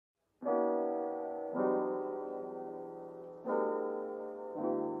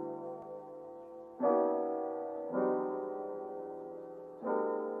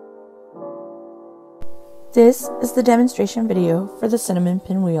This is the demonstration video for the cinnamon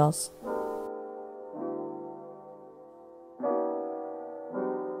pinwheels.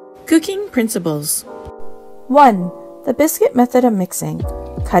 Cooking principles. 1. The biscuit method of mixing.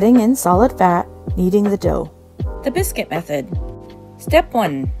 Cutting in solid fat, kneading the dough. The biscuit method. Step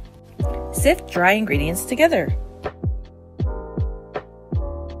 1. Sift dry ingredients together.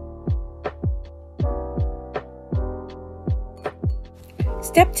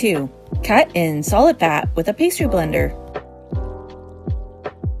 Step 2. Cut in solid fat with a pastry blender.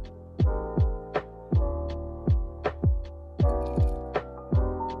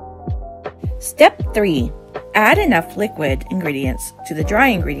 Step 3. Add enough liquid ingredients to the dry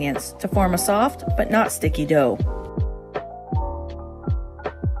ingredients to form a soft but not sticky dough.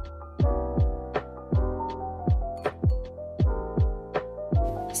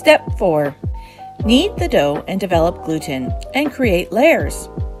 Step 4. Knead the dough and develop gluten and create layers.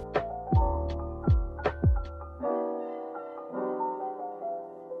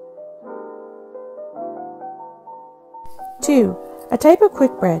 Two. A type of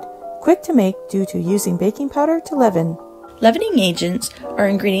quick bread, quick to make due to using baking powder to leaven. Leavening agents are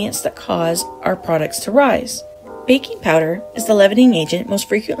ingredients that cause our products to rise. Baking powder is the leavening agent most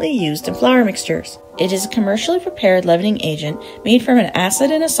frequently used in flour mixtures. It is a commercially prepared leavening agent made from an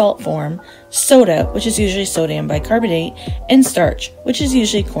acid and a salt form, soda, which is usually sodium bicarbonate, and starch, which is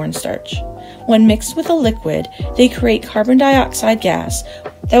usually cornstarch. When mixed with a liquid, they create carbon dioxide gas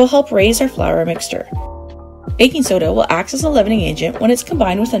that will help raise our flour mixture. Baking soda will act as a leavening agent when it's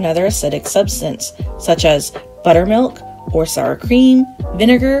combined with another acidic substance, such as buttermilk or sour cream,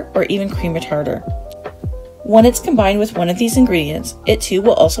 vinegar, or even cream tartar. When it's combined with one of these ingredients, it too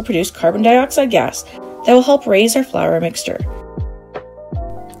will also produce carbon dioxide gas that will help raise our flour mixture.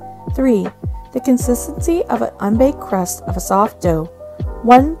 3. The consistency of an unbaked crust of a soft dough.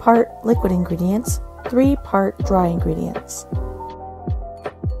 1 part liquid ingredients, 3 part dry ingredients.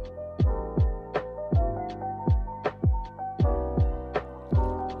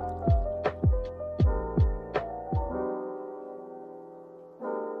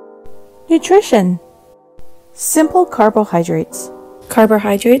 Nutrition. Simple carbohydrates.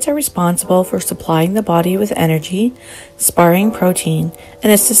 Carbohydrates are responsible for supplying the body with energy, sparing protein,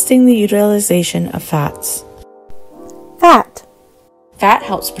 and assisting the utilization of fats. Fat. Fat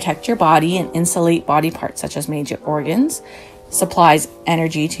helps protect your body and insulate body parts such as major organs, supplies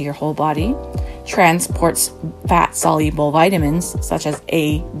energy to your whole body, transports fat-soluble vitamins such as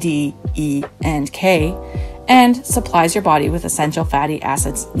A, D, E, and K, and supplies your body with essential fatty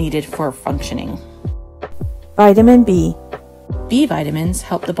acids needed for functioning. Vitamin B. B vitamins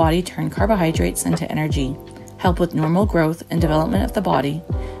help the body turn carbohydrates into energy, help with normal growth and development of the body,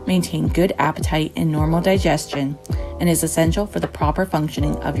 maintain good appetite and normal digestion, and is essential for the proper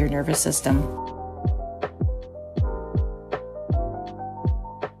functioning of your nervous system.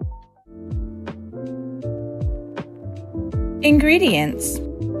 Ingredients.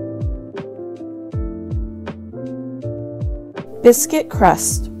 Biscuit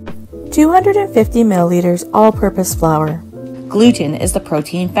crust. 250 milliliters all-purpose flour. Gluten is the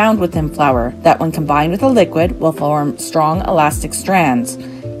protein found within flour that when combined with a liquid will form strong elastic strands.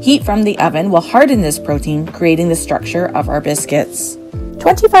 Heat from the oven will harden this protein, creating the structure of our biscuits.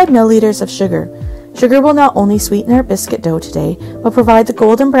 25 milliliters of sugar. Sugar will not only sweeten our biscuit dough today, but provide the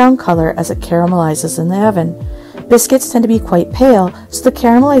golden brown color as it caramelizes in the oven. Biscuits tend to be quite pale, so the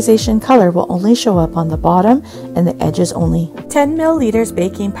caramelization color will only show up on the bottom and the edges only. 10 milliliters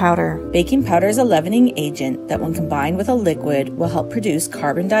baking powder. Baking powder is a leavening agent that when combined with a liquid will help produce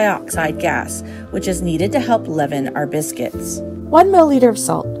carbon dioxide gas, which is needed to help leaven our biscuits. 1 milliliter of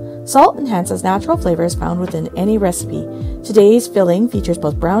salt. Salt enhances natural flavors found within any recipe. Today's filling features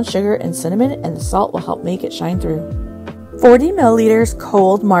both brown sugar and cinnamon, and the salt will help make it shine through. 40 milliliters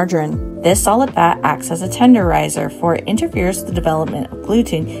cold margarine. This solid fat acts as a tenderizer for it interferes with the development of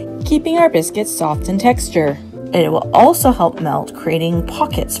gluten, keeping our biscuits soft in texture. It will also help melt, creating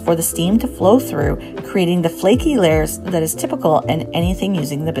pockets for the steam to flow through, creating the flaky layers that is typical in anything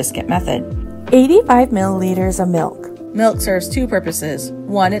using the biscuit method. 85 milliliters of milk. Milk serves 2 purposes.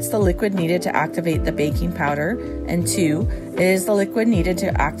 1, it's the liquid needed to activate the baking powder, and 2, it is the liquid needed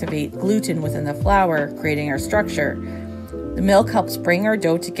to activate gluten within the flour, creating our structure. The milk helps bring our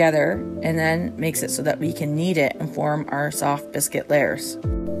dough together and then makes it so that we can knead it and form our soft biscuit layers.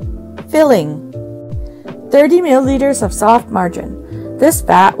 Filling. 30 milliliters of soft margarine. This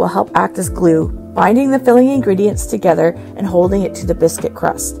fat will help act as glue, binding the filling ingredients together and holding it to the biscuit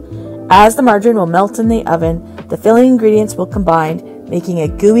crust. As the margarine will melt in the oven, the filling ingredients will combine, making a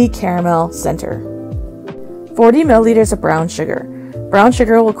gooey caramel center. 40 milliliters of brown sugar. Brown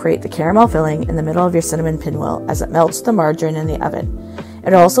sugar will create the caramel filling in the middle of your cinnamon pinwheel as it melts the margarine in the oven.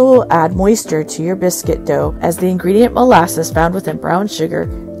 It also will add moisture to your biscuit dough, as the ingredient molasses found within brown sugar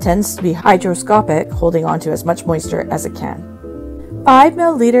tends to be hygroscopic, holding on to as much moisture as it can. 5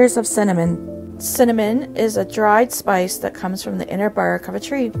 milliliters of cinnamon. Cinnamon is a dried spice that comes from the inner bark of a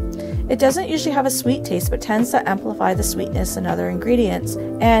tree. It doesn't usually have a sweet taste, but tends to amplify the sweetness in other ingredients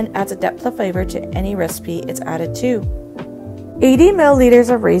and adds a depth of flavor to any recipe it's added to. 80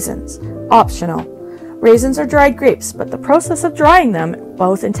 milliliters of raisins. Optional. Raisins are dried grapes, but the process of drying them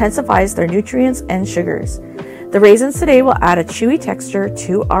both intensifies their nutrients and sugars. The raisins today will add a chewy texture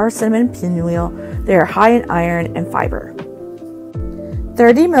to our cinnamon pinwheel. They are high in iron and fiber.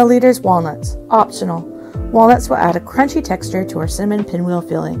 30 milliliters walnuts. Optional. Walnuts will add a crunchy texture to our cinnamon pinwheel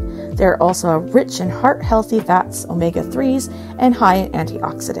filling. They are also rich in heart-healthy fats, omega-3s, and high in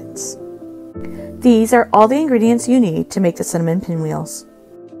antioxidants. These are all the ingredients you need to make the cinnamon pinwheels.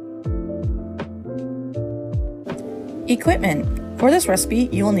 Equipment. For this recipe,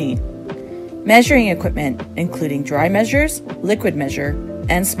 you will need measuring equipment, including dry measures, liquid measure,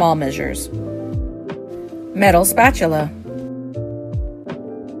 and small measures. Metal spatula.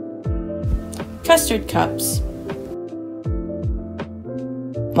 Custard cups.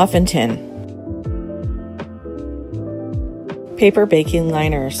 Muffin tin. Paper baking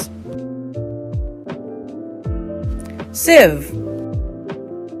liners. Sieve.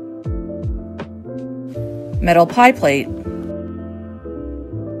 Metal pie plate.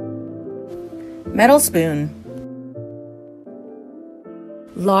 Metal spoon.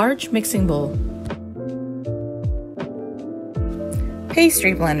 Large mixing bowl.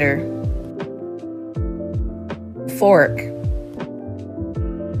 Pastry blender. Fork.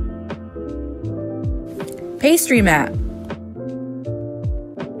 Pastry mat.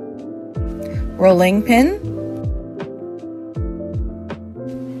 Rolling pin.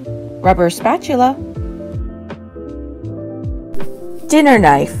 Rubber spatula. Dinner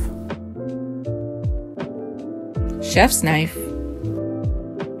knife. Chef's knife.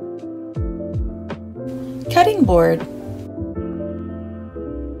 Cutting board.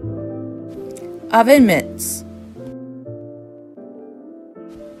 Oven mitts.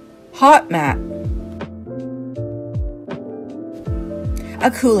 Hot mat.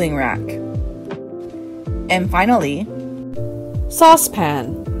 A cooling rack. And finally,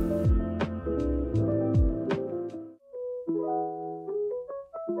 Saucepan.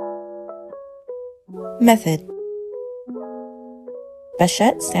 method.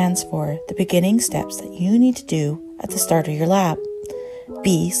 Biscuit stands for the beginning steps that you need to do at the start of your lab.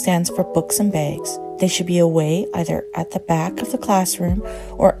 B stands for books and bags. They should be away either at the back of the classroom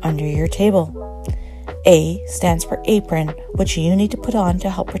or under your table. A stands for apron, which you need to put on to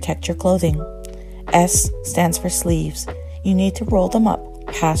help protect your clothing. S stands for sleeves. You need to roll them up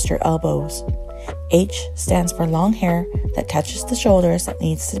past your elbows. H stands for long hair that touches the shoulders that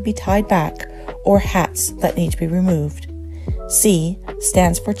needs to be tied back, or hats that need to be removed. C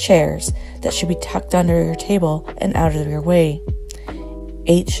stands for chairs that should be tucked under your table and out of your way.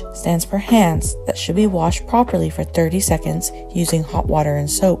 H stands for hands that should be washed properly for 30 seconds using hot water and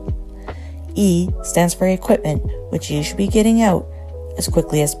soap. E stands for equipment, which you should be getting out as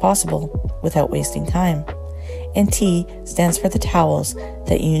quickly as possible without wasting time. And T stands for the towels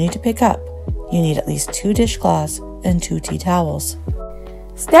that you need to pick up. You need at least 2 dishcloths and 2 tea towels.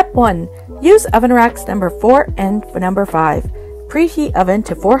 Step 1. Use oven racks number 4 and number 5. Preheat oven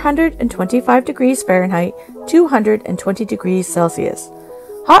to 425 degrees Fahrenheit, 220 degrees Celsius.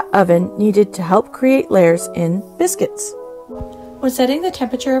 Hot oven needed to help create layers in biscuits. When setting the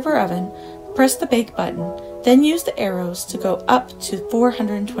temperature of our oven, press the bake button, then use the arrows to go up to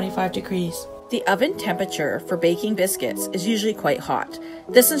 425 degrees. The oven temperature for baking biscuits is usually quite hot.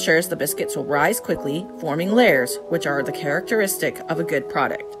 This ensures the biscuits will rise quickly, forming layers, which are the characteristic of a good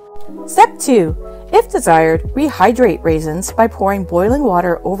product. Step 2. If desired, rehydrate raisins by pouring boiling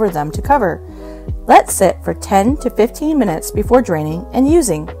water over them to cover. Let sit for 10 to 15 minutes before draining and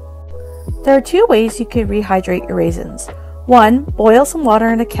using. There are 2 ways you can rehydrate your raisins. 1. Boil some water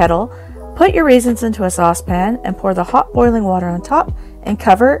in a kettle. Put your raisins into a saucepan and pour the hot boiling water on top and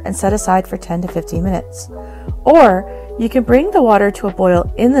cover and set aside for 10 to 15 minutes. Or you can bring the water to a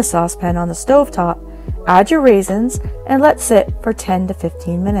boil in the saucepan on the stovetop, add your raisins, and let sit for 10 to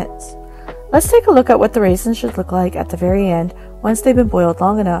 15 minutes. Let's take a look at what the raisins should look like at the very end once they've been boiled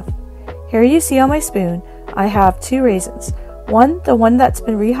long enough. Here you see on my spoon, I have 2 raisins. 1, the one that's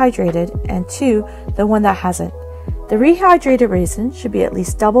been rehydrated, and 2, the one that hasn't. The rehydrated raisin should be at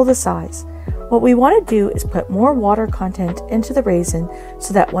least double the size. What we want to do is put more water content into the raisin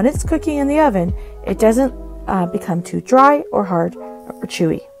so that when it's cooking in the oven, it doesn't become too dry or hard or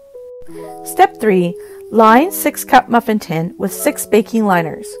chewy. Step 3. Line 6-cup muffin tin with 6 baking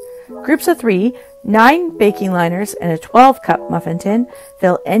liners. Groups of 3, 9 baking liners and a 12-cup muffin tin.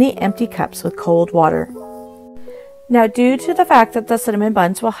 Fill any empty cups with cold water. Now, due to the fact that the cinnamon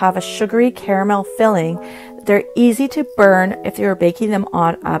buns will have a sugary caramel filling, they're easy to burn if you're baking them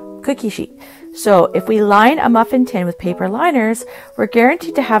on a cookie sheet. So if we line a muffin tin with paper liners, we're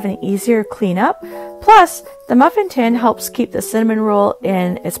guaranteed to have an easier cleanup. Plus, the muffin tin helps keep the cinnamon roll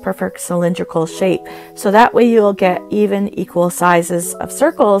in its perfect cylindrical shape. So that way you'll get even equal sizes of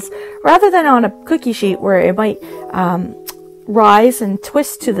circles rather than on a cookie sheet where it might rise and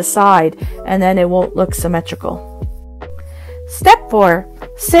twist to the side and then it won't look symmetrical. Step 4.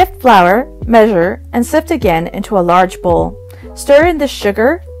 Sift flour, measure, and sift again into a large bowl. Stir in the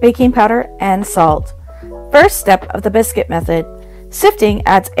sugar, baking powder, and salt. First step of the biscuit method. Sifting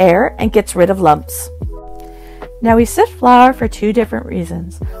adds air and gets rid of lumps. Now we sift flour for 2 different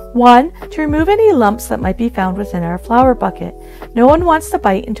reasons. 1, to remove any lumps that might be found within our flour bucket. No one wants to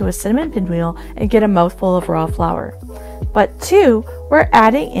bite into a cinnamon pinwheel and get a mouthful of raw flour. But 2, we're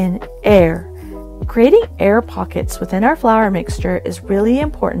adding in air. Creating air pockets within our flour mixture is really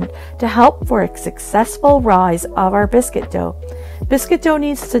important to help for a successful rise of our biscuit dough. Biscuit dough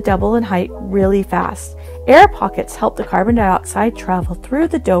needs to double in height really fast. Air pockets help the carbon dioxide travel through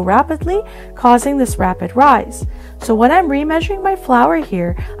the dough rapidly, causing this rapid rise. So when I'm remeasuring my flour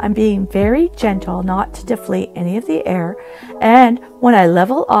here, I'm being very gentle not to deflate any of the air. And when I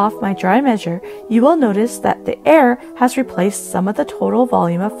level off my dry measure, you will notice that the air has replaced some of the total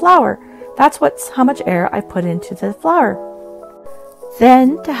volume of flour. That's how much air I've put into the flour.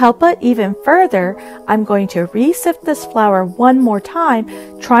 Then, to help it even further, I'm going to re-sift this flour one more time,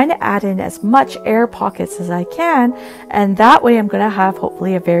 trying to add in as much air pockets as I can, and that way I'm going to have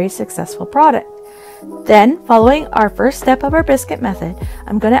hopefully a very successful product. Then, following our first step of our biscuit method,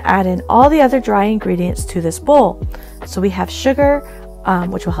 I'm going to add in all the other dry ingredients to this bowl. So we have sugar,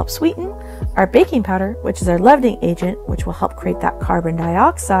 which will help sweeten, our baking powder, which is our leavening agent, which will help create that carbon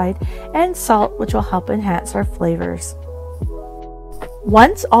dioxide, and salt, which will help enhance our flavors.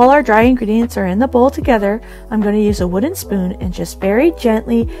 Once all our dry ingredients are in the bowl together, I'm going to use a wooden spoon and just very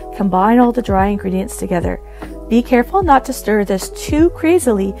gently combine all the dry ingredients together. Be careful not to stir this too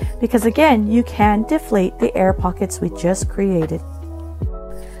crazily because again, you can deflate the air pockets we just created.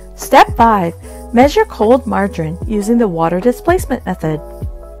 Step 5. Measure cold margarine using the water displacement method.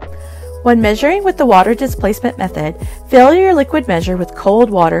 When measuring with the water displacement method, fill your liquid measure with cold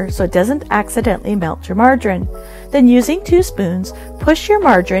water so it doesn't accidentally melt your margarine. Then using 2 spoons, push your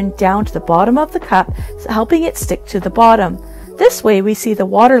margarine down to the bottom of the cup, helping it stick to the bottom. This way we see the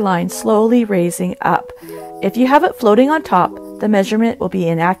water line slowly raising up. If you have it floating on top, the measurement will be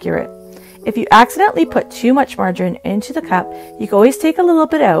inaccurate. If you accidentally put too much margarine into the cup, you can always take a little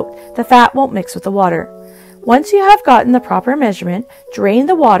bit out. The fat won't mix with the water. Once you have gotten the proper measurement, drain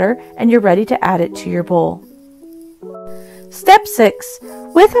the water and you're ready to add it to your bowl. Step 6.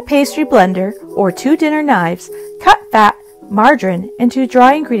 With a pastry blender or 2 dinner knives, cut fat, margarine into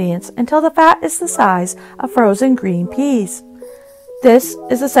dry ingredients until the fat is the size of frozen green peas. This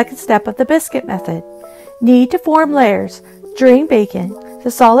is the second step of the biscuit method. Need to form layers. During baking, the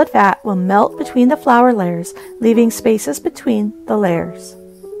solid fat will melt between the flour layers, leaving spaces between the layers.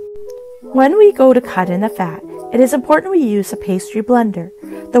 When we go to cut in the fat, it is important we use a pastry blender.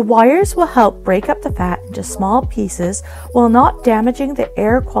 The wires will help break up the fat into small pieces while not damaging the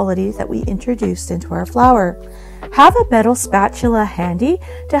air quality that we introduced into our flour. Have a metal spatula handy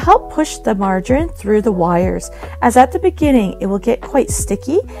to help push the margarine through the wires, as at the beginning it will get quite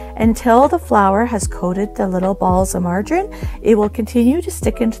sticky. Until the flour has coated the little balls of margarine, it will continue to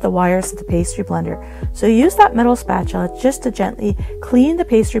stick into the wires of the pastry blender. So use that metal spatula just to gently clean the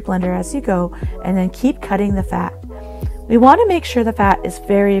pastry blender as you go, and then keep cutting the fat. We want to make sure the fat is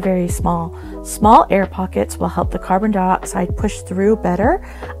very, very small. Small air pockets will help the carbon dioxide push through better.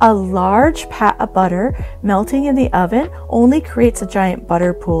 A large pat of butter melting in the oven only creates a giant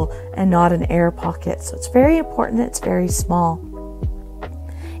butter pool and not an air pocket. So it's very important that it's very small.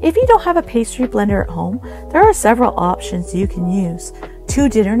 If you don't have a pastry blender at home, there are several options you can use. 2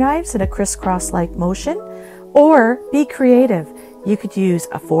 dinner knives in a crisscross-like motion, or be creative. You could use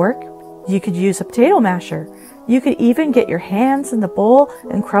a fork, you could use a potato masher. You could even get your hands in the bowl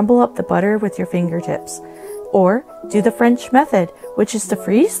and crumble up the butter with your fingertips. Or do the French method, which is to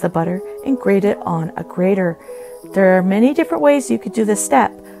freeze the butter and grate it on a grater. There are many different ways you could do this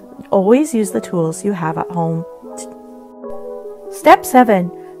step. Always use the tools you have at home. Step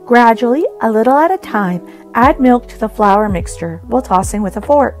 7. Gradually, a little at a time, add milk to the flour mixture while tossing with a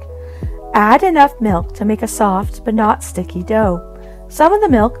fork. Add enough milk to make a soft but not sticky dough. Some of the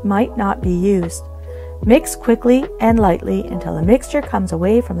milk might not be used. Mix quickly and lightly until the mixture comes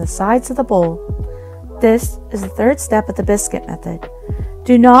away from the sides of the bowl. This is the third step of the biscuit method.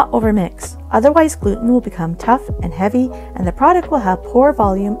 Do not overmix, otherwise gluten will become tough and heavy and the product will have poor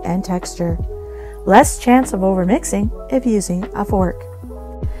volume and texture. Less chance of overmixing if using a fork.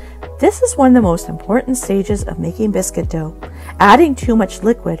 This is one of the most important stages of making biscuit dough. Adding too much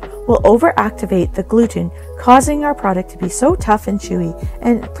liquid will overactivate the gluten, causing our product to be so tough and chewy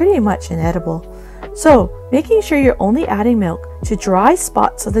and pretty much inedible. So, making sure you're only adding milk to dry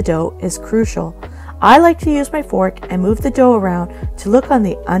spots of the dough is crucial. I like to use my fork and move the dough around to look on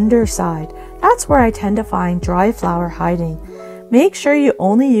the underside. That's where I tend to find dry flour hiding. Make sure you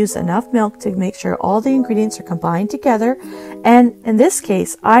only use enough milk to make sure all the ingredients are combined together. And in this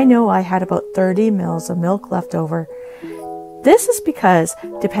case, I know I had about 30 mils of milk left over. This is because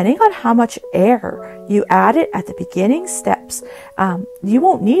depending on how much air you add it at the beginning steps, you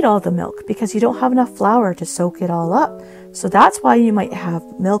won't need all the milk because you don't have enough flour to soak it all up. So that's why you might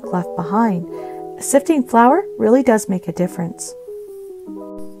have milk left behind. Sifting flour really does make a difference.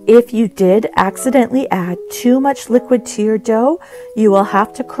 If you did accidentally add too much liquid to your dough, you will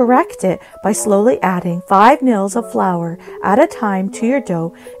have to correct it by slowly adding 5 mils of flour at a time to your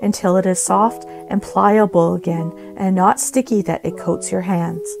dough until it is soft and pliable again and not sticky that it coats your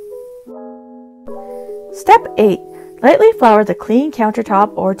hands. Step 8. Lightly flour the clean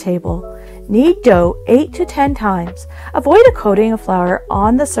countertop or table. Knead dough 8 to 10 times. Avoid a coating of flour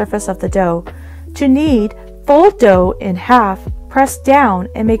on the surface of the dough. To knead, fold dough in half, press down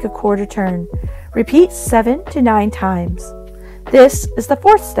and make a quarter turn. Repeat 7 to 9 times. This is the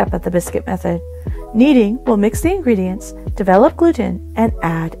fourth step of the biscuit method. Kneading will mix the ingredients, develop gluten, and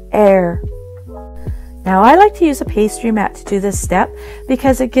add air. Now I like to use a pastry mat to do this step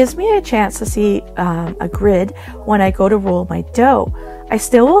because it gives me a chance to see a grid when I go to roll my dough. I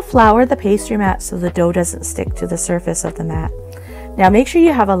still will flour the pastry mat so the dough doesn't stick to the surface of the mat. Now make sure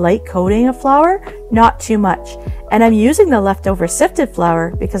you have a light coating of flour, not too much. And I'm using the leftover sifted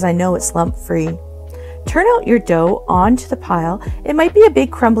flour because I know it's lump free. Turn out your dough onto the pile. It might be a big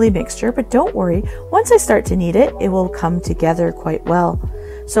crumbly mixture, but don't worry. Once I start to knead it, it will come together quite well.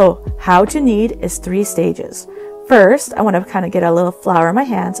 So how to knead is 3 stages. First, I want to kind of get a little flour in my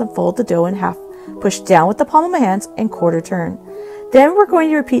hands and fold the dough in half. Push down with the palm of my hands and quarter turn. Then we're going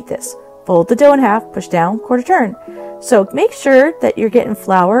to repeat this. Fold the dough in half, push down, quarter turn. So make sure that you're getting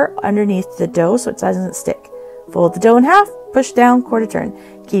flour underneath the dough so it doesn't stick. Fold the dough in half, push down, quarter turn.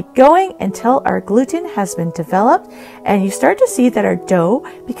 Keep going until our gluten has been developed and you start to see that our dough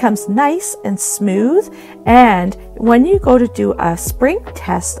becomes nice and smooth. And when you go to do a spring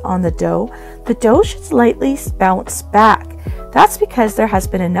test on the dough should slightly bounce back. That's because there has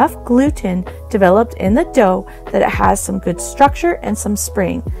been enough gluten developed in the dough that it has some good structure and some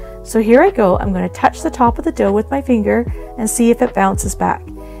spring. So here I go. I'm going to touch the top of the dough with my finger and see if it bounces back.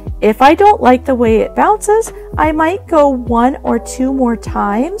 If I don't like the way it bounces, I might go 1 or 2 more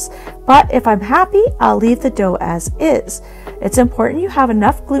times, but if I'm happy, I'll leave the dough as is. It's important you have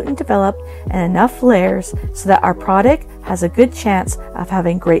enough gluten developed and enough layers so that our product has a good chance of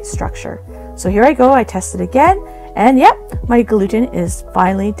having great structure. So here I go. I test it again, and yep, my gluten is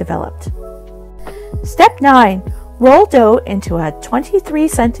finally developed. Step 9. Roll dough into a 23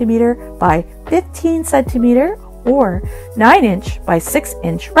 centimeter by 15 centimeter or 9-inch by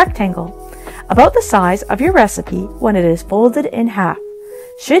 6-inch rectangle, about the size of your recipe when it is folded in half.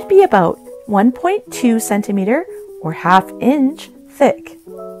 Should be about 1.2 centimeter or ½ inch thick.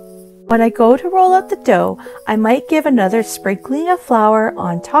 When I go to roll out the dough, I might give another sprinkling of flour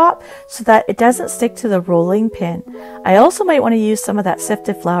on top so that it doesn't stick to the rolling pin. I also might want to use some of that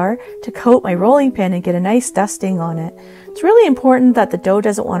sifted flour to coat my rolling pin and get a nice dusting on it. It's really important that the dough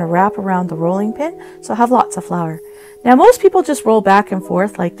doesn't want to wrap around the rolling pin, so have lots of flour. Now most people just roll back and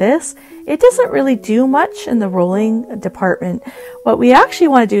forth like this. It doesn't really do much in the rolling department. What we actually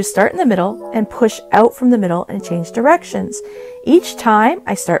want to do is start in the middle and push out from the middle and change directions. Each time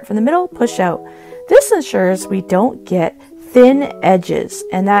I start from the middle, push out. This ensures we don't get thin edges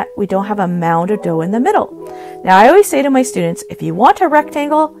and that we don't have a mound of dough in the middle. Now I always say to my students, if you want a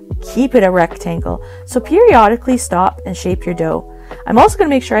rectangle, keep it a rectangle. So periodically stop and shape your dough. I'm also going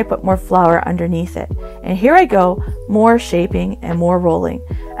to make sure I put more flour underneath it. And here I go, more shaping and more rolling.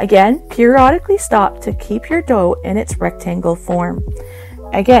 Again, periodically stop to keep your dough in its rectangle form.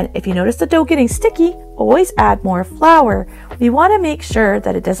 Again, if you notice the dough getting sticky, always add more flour. We want to make sure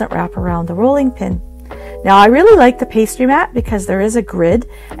that it doesn't wrap around the rolling pin. Now I really like the pastry mat because there is a grid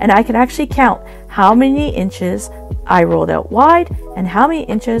and I can actually count how many inches I rolled out wide and how many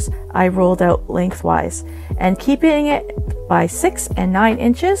inches I rolled out lengthwise, and keeping it by 6 and 9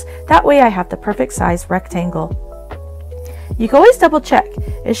 inches. That way I have the perfect size rectangle. You can always double check.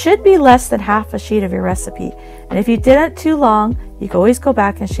 It should be less than half a sheet of your recipe. And if you did it too long, you can always go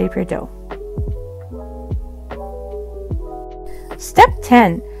back and shape your dough. Step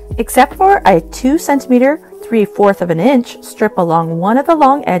 10. Except for a 2 centimeter, 3/4 of an inch strip along one of the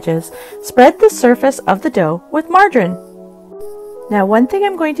long edges, spread the surface of the dough with margarine. Now, one thing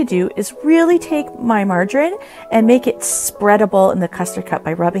I'm going to do is really take my margarine and make it spreadable in the custard cup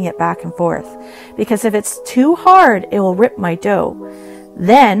by rubbing it back and forth. Because if it's too hard, it will rip my dough.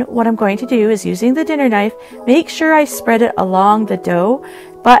 Then what I'm going to do is, using the dinner knife, make sure I spread it along the dough,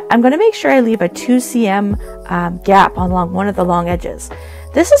 but I'm going to make sure I leave a 2 cm gap along one of the long edges.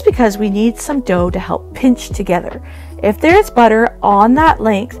 This is because we need some dough to help pinch together. If there's butter on that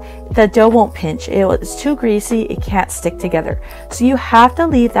length, the dough won't pinch. It's too greasy, it can't stick together. So you have to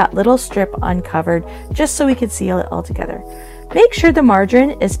leave that little strip uncovered just so we can seal it all together. Make sure the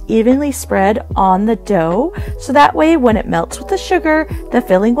margarine is evenly spread on the dough, so that way when it melts with the sugar, the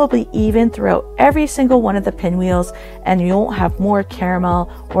filling will be even throughout every single one of the pinwheels, and you won't have more caramel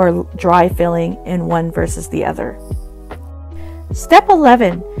or dry filling in one versus the other. Step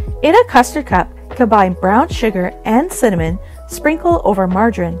 11. In a custard cup, combine brown sugar and cinnamon, sprinkle over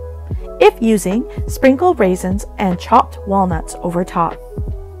margarine. If using, sprinkle raisins and chopped walnuts over top.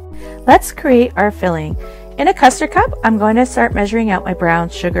 Let's create our filling. In a custard cup, I'm going to start measuring out my brown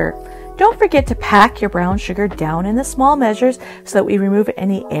sugar. Don't forget to pack your brown sugar down in the small measures so that we remove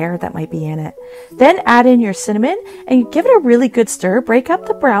any air that might be in it. Then add in your cinnamon and give it a really good stir. Break up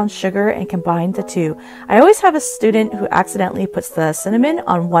the brown sugar and combine the two. I always have a student who accidentally puts the cinnamon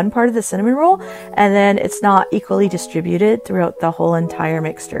on one part of the cinnamon roll, and then it's not equally distributed throughout the whole entire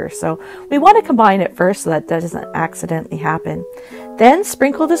mixture. So we want to combine it first so that doesn't accidentally happen. Then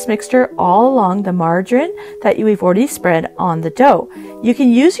sprinkle this mixture all along the margarine that we've already spread on the dough. You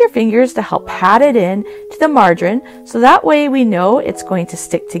can use your fingers to help pat it in to the margarine, so that way we know it's going to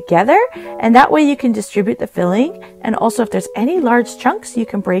stick together, and that way you can distribute the filling, and also if there's any large chunks, you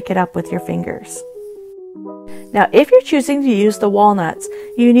can break it up with your fingers. Now, if you're choosing to use the walnuts,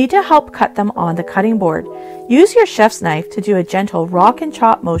 you need to help cut them on the cutting board. Use your chef's knife to do a gentle rock and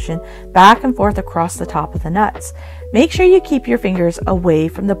chop motion back and forth across the top of the nuts. Make sure you keep your fingers away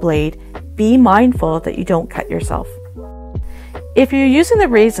from the blade. Be mindful that you don't cut yourself. If you're using the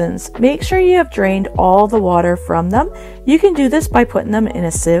raisins, make sure you have drained all the water from them. You can do this by putting them in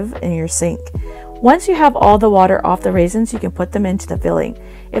a sieve in your sink. Once you have all the water off the raisins, you can put them into the filling.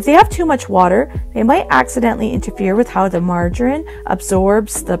 If they have too much water, they might accidentally interfere with how the margarine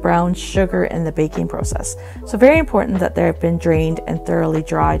absorbs the brown sugar in the baking process. So very important that they've been drained and thoroughly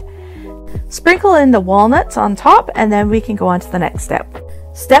dried. Sprinkle in the walnuts on top, and then we can go on to the next step.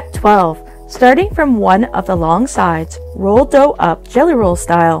 Step 12. Starting from one of the long sides, roll dough up jelly roll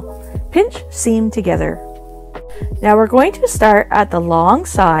style. Pinch seam together. Now we're going to start at the long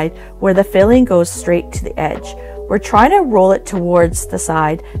side where the filling goes straight to the edge. We're trying to roll it towards the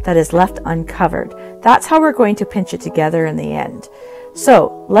side that is left uncovered. That's how we're going to pinch it together in the end.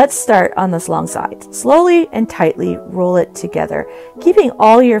 So let's start on this long side. Slowly and tightly roll it together, keeping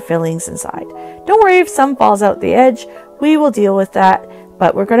all your fillings inside. Don't worry if some falls out the edge. We will deal with that.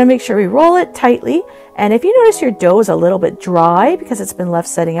 But we're going to make sure we roll it tightly. And if you notice your dough is a little bit dry because it's been left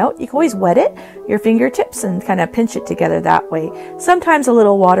setting out, you can always wet it, your fingertips, and kind of pinch it together that way. Sometimes a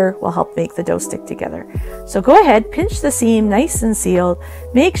little water will help make the dough stick together. So go ahead, pinch the seam nice and sealed.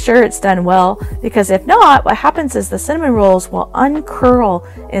 Make sure it's done well, because if not, what happens is the cinnamon rolls will uncurl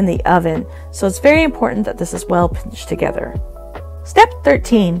in the oven. So it's very important that this is well pinched together. Step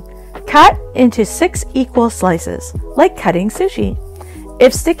 13. Cut into 6 equal slices, like cutting sushi.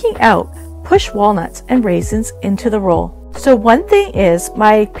 If sticking out, push walnuts and raisins into the roll. So one thing is,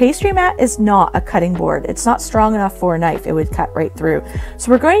 my pastry mat is not a cutting board. It's not strong enough for a knife. It would cut right through. So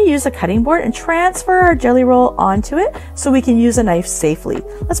we're going to use a cutting board and transfer our jelly roll onto it so we can use a knife safely.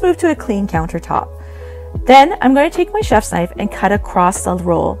 Let's move to a clean countertop. Then I'm going to take my chef's knife and cut across the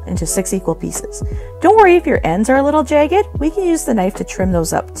roll into 6 equal pieces. Don't worry if your ends are a little jagged. We can use the knife to trim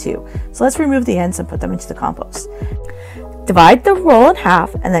those up too. So let's remove the ends and put them into the compost. Divide the roll in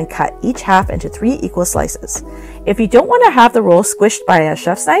half and then cut each half into 3 equal slices. If you don't want to have the roll squished by a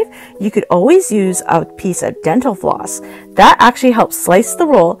chef's knife, you could always use a piece of dental floss. That actually helps slice the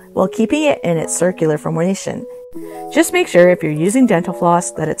roll while keeping it in its circular formation. Just make sure if you're using dental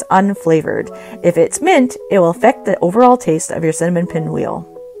floss that it's unflavored. If it's mint, it will affect the overall taste of your cinnamon pinwheel.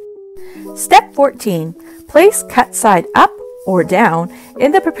 Step 14. Place cut side up or down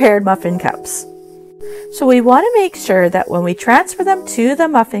in the prepared muffin cups. So we want to make sure that when we transfer them to the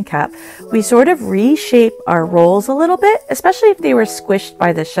muffin cup, we sort of reshape our rolls a little bit, especially if they were squished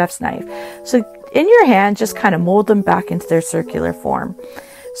by the chef's knife. So in your hand, just kind of mold them back into their circular form.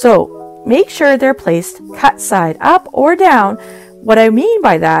 So make sure they're placed cut side up or down. What I mean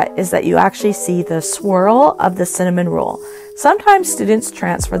by that is that you actually see the swirl of the cinnamon roll. Sometimes students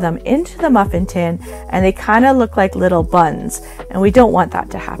transfer them into the muffin tin and they kind of look like little buns, and we don't want that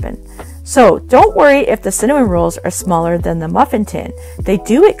to happen. So don't worry if the cinnamon rolls are smaller than the muffin tin. They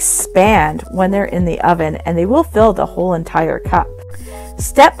do expand when they're in the oven and they will fill the whole entire cup.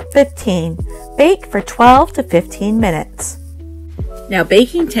 Step 15. Bake for 12 to 15 minutes. Now,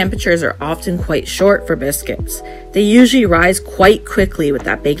 baking temperatures are often quite short for biscuits. They usually rise quite quickly with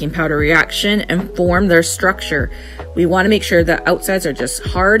that baking powder reaction and form their structure. We want to make sure the outsides are just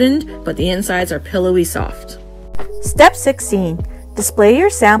hardened, but the insides are pillowy soft. Step 16. Display your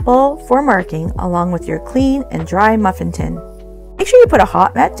sample for marking along with your clean and dry muffin tin. Make sure you put a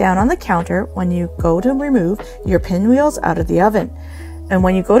hot mat down on the counter when you go to remove your pinwheels out of the oven. And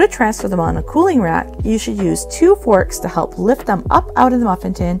when you go to transfer them on a cooling rack, you should use 2 forks to help lift them up out of the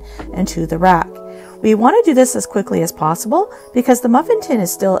muffin tin and to the rack. We want to do this as quickly as possible because the muffin tin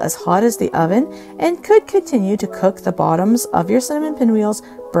is still as hot as the oven and could continue to cook the bottoms of your cinnamon pinwheels,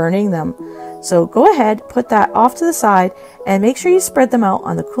 burning them. So go ahead, put that off to the side, and make sure you spread them out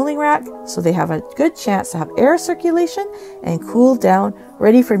on the cooling rack so they have a good chance to have air circulation and cool down,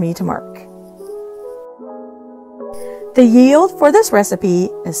 ready for me to mark. The yield for this recipe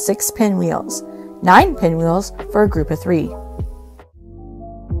is 6 pinwheels, 9 pinwheels for a group of 3.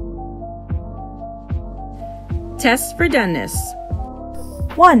 Test for doneness.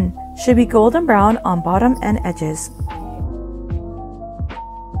 1. Should be golden brown on bottom and edges.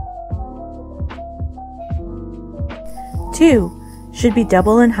 2. Should be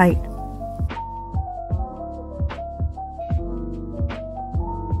double in height. 3.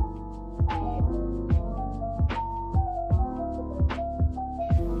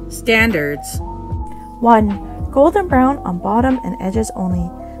 Standards. 1. Golden brown on bottom and edges only.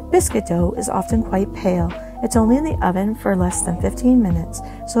 Biscuit dough is often quite pale. It's only in the oven for less than 15 minutes,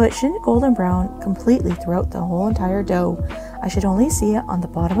 so it shouldn't golden brown completely throughout the whole entire dough. I should only see it on the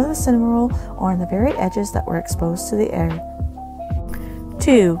bottom of the cinnamon roll or on the very edges that were exposed to the air.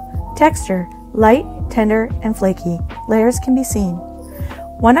 2. Texture. Light, tender, and flaky. Layers can be seen.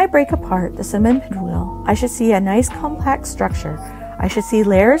 When I break apart the cinnamon pinwheel, I should see a nice compact structure. I should see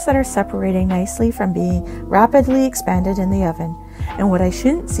layers that are separating nicely from being rapidly expanded in the oven. And what I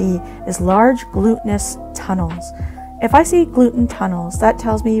shouldn't see is large glutinous tunnels. If I see gluten tunnels, that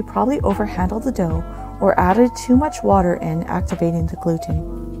tells me you probably overhandled the dough or added too much water in, activating the gluten.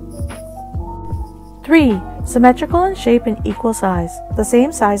 3. Symmetrical in shape and equal size, the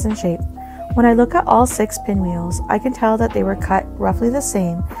same size and shape. When I look at all 6 pinwheels, I can tell that they were cut roughly the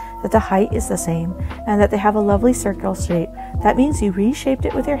same, that the height is the same, and that they have a lovely circle shape. That means you reshaped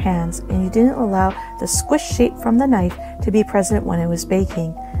it with your hands and you didn't allow the squish shape from the knife to be present when it was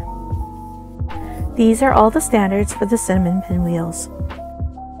baking. These are all the standards for the cinnamon pinwheels.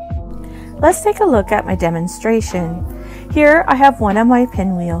 Let's take a look at my demonstration. Here I have one of my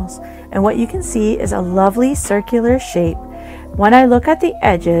pinwheels, and what you can see is a lovely circular shape. When I look at the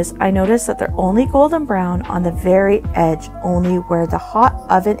edges, I notice that they're only golden brown on the very edge, only where the hot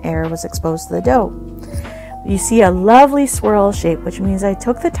oven air was exposed to the dough. You see a lovely swirl shape, which means I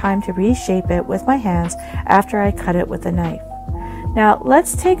took the time to reshape it with my hands after I cut it with a knife. Now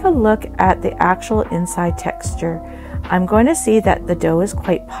let's take a look at the actual inside texture. I'm going to see that the dough is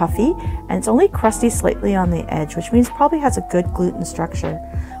quite puffy and it's only crusty slightly on the edge, which means probably has a good gluten structure.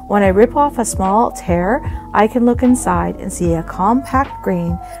 When I rip off a small tear, I can look inside and see a compact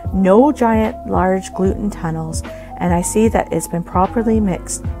grain, no giant large gluten tunnels, and I see that it's been properly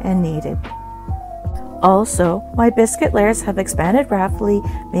mixed and kneaded. Also, my biscuit layers have expanded rapidly,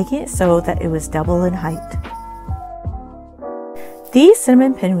 making it so that it was double in height. These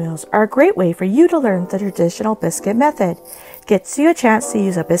cinnamon pinwheels are a great way for you to learn the traditional biscuit method. Gets you a chance to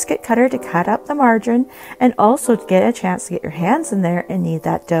use a biscuit cutter to cut up the margin and also to get a chance to get your hands in there and knead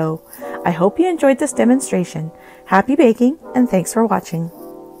that dough. I hope you enjoyed this demonstration. Happy baking and thanks for watching.